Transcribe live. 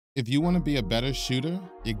If you want to be a better shooter,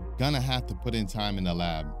 you're gonna have to put in time in the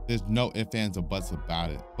lab. There's no ifs, ands, or buts about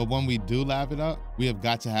it. But when we do lab it up, we have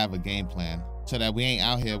got to have a game plan so that we ain't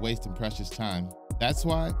out here wasting precious time. That's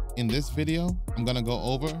why in this video, I'm gonna go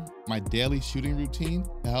over my daily shooting routine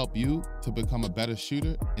to help you to become a better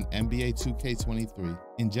shooter in NBA 2K23.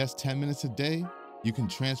 In just 10 minutes a day, you can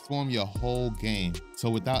transform your whole game. So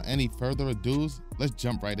without any further ados, let's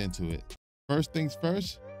jump right into it. First things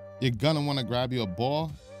first, you're gonna wanna grab you a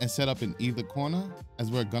ball and set up in either corner,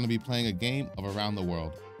 as we're gonna be playing a game of Around the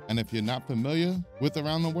World. And if you're not familiar with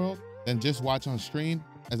Around the World, then just watch on screen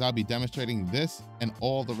as I'll be demonstrating this and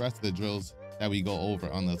all the rest of the drills that we go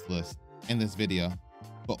over on this list in this video.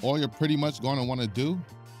 But all you're pretty much gonna wanna do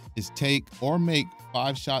is take or make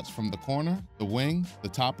 5 shots from the corner, the wing, the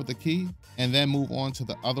top of the key, and then move on to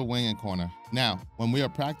the other wing and corner. Now, when we are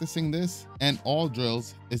practicing this and all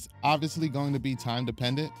drills, it's obviously going to be time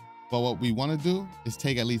dependent, but what we want to do is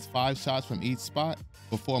take at least 5 shots from each spot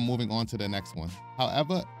before moving on to the next one.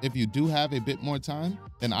 However, if you do have a bit more time,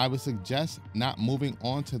 then I would suggest not moving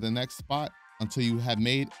on to the next spot until you have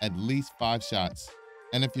made at least 5 shots.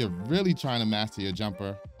 And if you're really trying to master your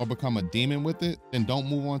jumper or become a demon with it, then don't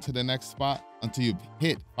move on to the next spot until you've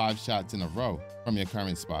hit 5 shots in a row from your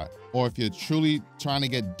current spot. Or if you're truly trying to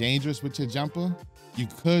get dangerous with your jumper, you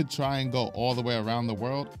could try and go all the way around the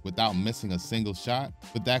world without missing a single shot,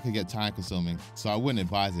 but that could get time consuming, so I wouldn't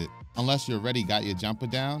advise it unless you already got your jumper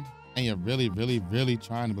down and you're really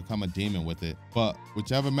trying to become a demon with it. But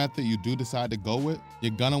whichever method you do decide to go with,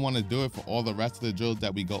 you're gonna wanna do it for all the rest of the drills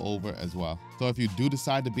that we go over as well. So if you do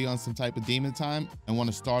decide to be on some type of demon time and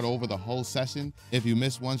wanna start over the whole session, if you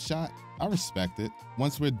miss 1 shot, I respect it.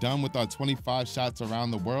 Once we're done with our 25 shots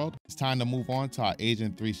around the world, it's time to move on to our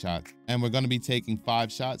Agent 3 shots. And we're gonna be taking 5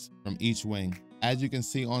 shots from each wing. As you can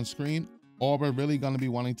see on screen, all we're really gonna be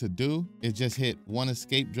wanting to do is just hit 1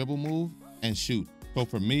 escape dribble move and shoot. So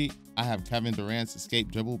for me, I have Kevin Durant's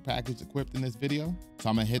escape dribble package equipped in this video. So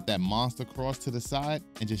I'm gonna hit that monster cross to the side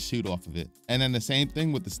and just shoot off of it. And then the same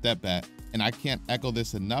thing with the step back. And I can't echo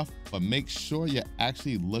this enough, but make sure you're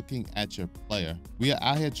actually looking at your player. We are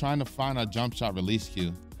out here trying to find our jump shot release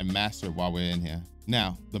cue and master it while we're in here.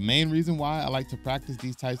 Now, the main reason why I like to practice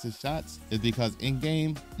these types of shots is because in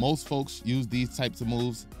game, most folks use these types of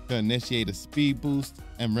moves to initiate a speed boost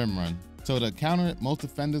and rim run. So to counter it, most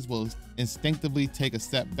defenders will instinctively take a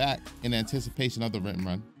step back in anticipation of the rim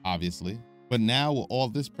run, obviously. But now with all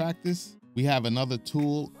this practice, we have another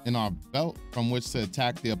tool in our belt from which to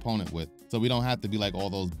attack the opponent with. So we don't have to be like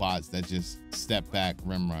all those bots that just step back,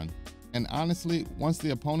 rim run. And honestly, once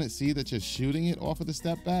the opponent sees that you're shooting it off of the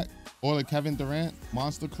step back or the Kevin Durant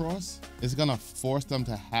monster cross, it's gonna force them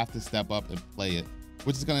to have to step up and play it,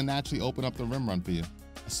 which is gonna naturally open up the rim run for you.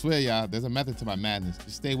 I swear, y'all, there's a method to my madness.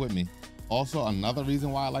 Just stay with me. Also, another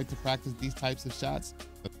reason why I like to practice these types of shots,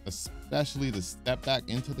 especially the step back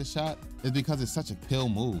into the shot, is because it's such a kill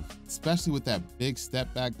move, especially with that big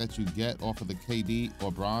step back that you get off of the KD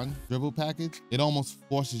or Bron dribble package. It almost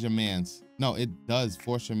forces your mans. No, it does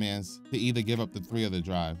force your mans to either give up the 3 or the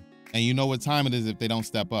drive. And you know what time it is if they don't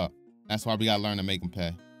step up. That's why we gotta learn to make them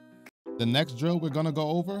pay. The next drill we're gonna go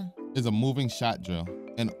over is a moving shot drill.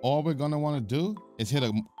 And all we're gonna wanna do is hit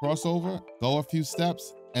a crossover, go a few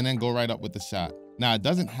steps, and then go right up with the shot. Now, it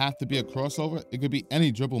doesn't have to be a crossover. It could be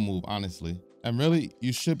any dribble move, honestly. And really,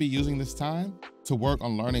 you should be using this time to work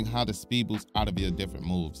on learning how to speed boost out of your different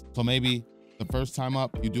moves. So maybe the first time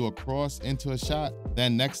up, you do a cross into a shot.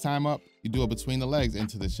 Then next time up, you do it between the legs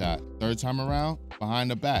into the shot. Third time around, behind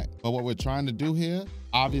the back. But what we're trying to do here,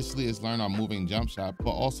 obviously, is learn our moving jump shot,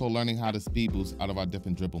 but also learning how to speed boost out of our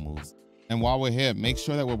different dribble moves. And while we're here, make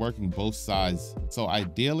sure that we're working both sides. So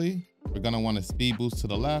ideally, we're gonna wanna speed boost to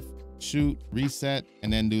the left, shoot, reset,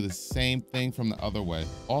 and then do the same thing from the other way.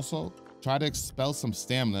 Also, try to expel some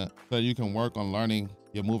stamina so that you can work on learning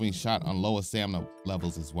your moving shot on lower stamina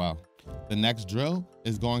levels as well. The next drill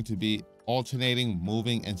is going to be alternating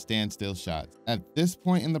moving and standstill shots. At this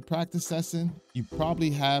point in the practice session, you probably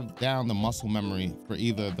have down the muscle memory for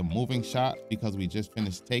either the moving shot because we just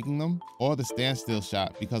finished taking them, or the standstill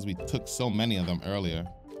shot because we took so many of them earlier.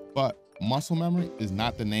 But muscle memory is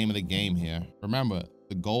not the name of the game here. Remember,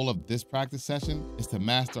 the goal of this practice session is to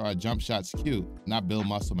master our jump shots cue, not build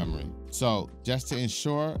muscle memory. So just to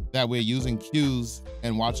ensure that we're using cues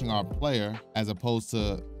and watching our player as opposed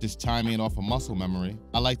to just chiming it off of muscle memory,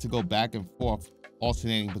 I like to go back and forth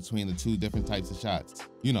alternating between the 2 different types of shots.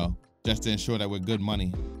 You know, just to ensure that we're good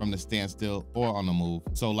money from the standstill or on the move.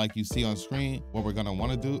 So like you see on screen, what we're gonna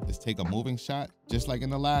wanna do is take a moving shot, just like in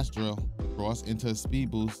the last drill, cross into a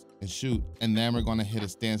speed boost and shoot, and then we're gonna hit a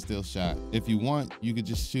standstill shot. If you want, you could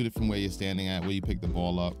just shoot it from where you're standing at, where you pick the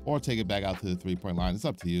ball up, or take it back out to the 3-point line. It's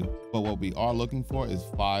up to you. But what we are looking for is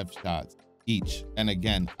 5 shots each. And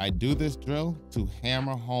again, I do this drill to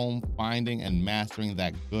hammer home finding and mastering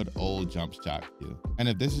that good old jump shot cue. And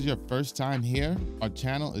if this is your first time here, our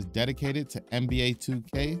channel is dedicated to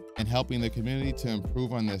NBA2k and helping the community to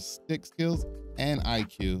improve on their stick skills and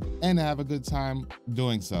IQ, and have a good time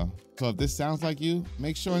doing so. So if this sounds like you,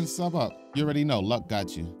 make sure and sub up. You already know luck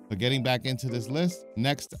got you. But getting back into this list,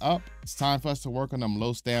 next up, it's time for us to work on them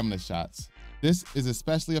low stamina shots. This is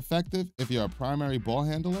especially effective if you're a primary ball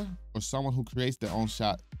handler or someone who creates their own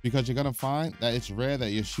shot, because you're gonna find that it's rare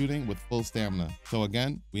that you're shooting with full stamina. So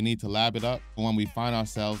again, we need to lab it up for when we find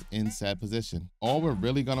ourselves in said position. All we're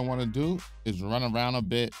really gonna wanna do is run around a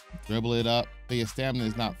bit, dribble it up, so your stamina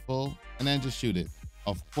is not full, and then just shoot it.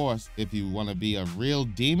 Of course, if you want to be a real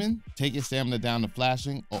demon, take your stamina down to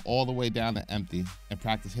flashing or all the way down to empty and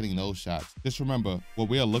practice hitting those shots. Just remember, what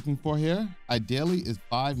we are looking for here, ideally, is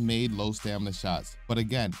 5 made low stamina shots. But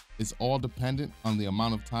again, it's all dependent on the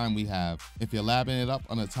amount of time we have. If you're labbing it up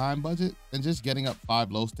on a time budget, then just getting up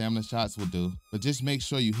 5 low stamina shots will do. But just make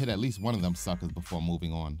sure you hit at least one of them suckers before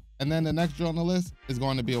moving on. And then the next drill on the list is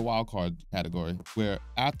going to be a wild card category, where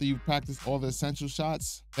after you've practiced all the essential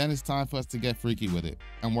shots, then it's time for us to get freaky with it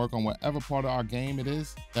and work on whatever part of our game it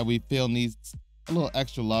is that we feel needs a little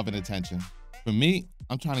extra love and attention. For me,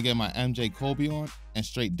 I'm trying to get my MJ Kobe on and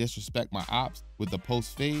straight disrespect my ops with the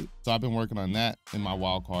post fade. So I've been working on that in my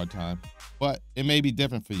wild card time. But it may be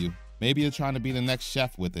different for you. Maybe you're trying to be the next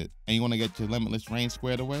chef with it and you want to get your limitless range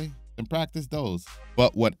squared away, then practice those.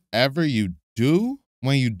 But whatever you do,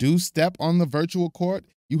 when you do step on the virtual court,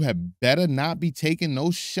 you had better not be taking no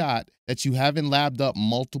shot that you haven't labbed up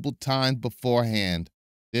multiple times beforehand.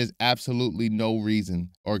 There's absolutely no reason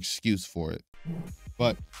or excuse for it.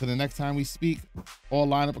 But for the next time we speak, all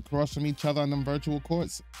line up across from each other on them virtual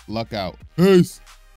courts, luck out. Peace.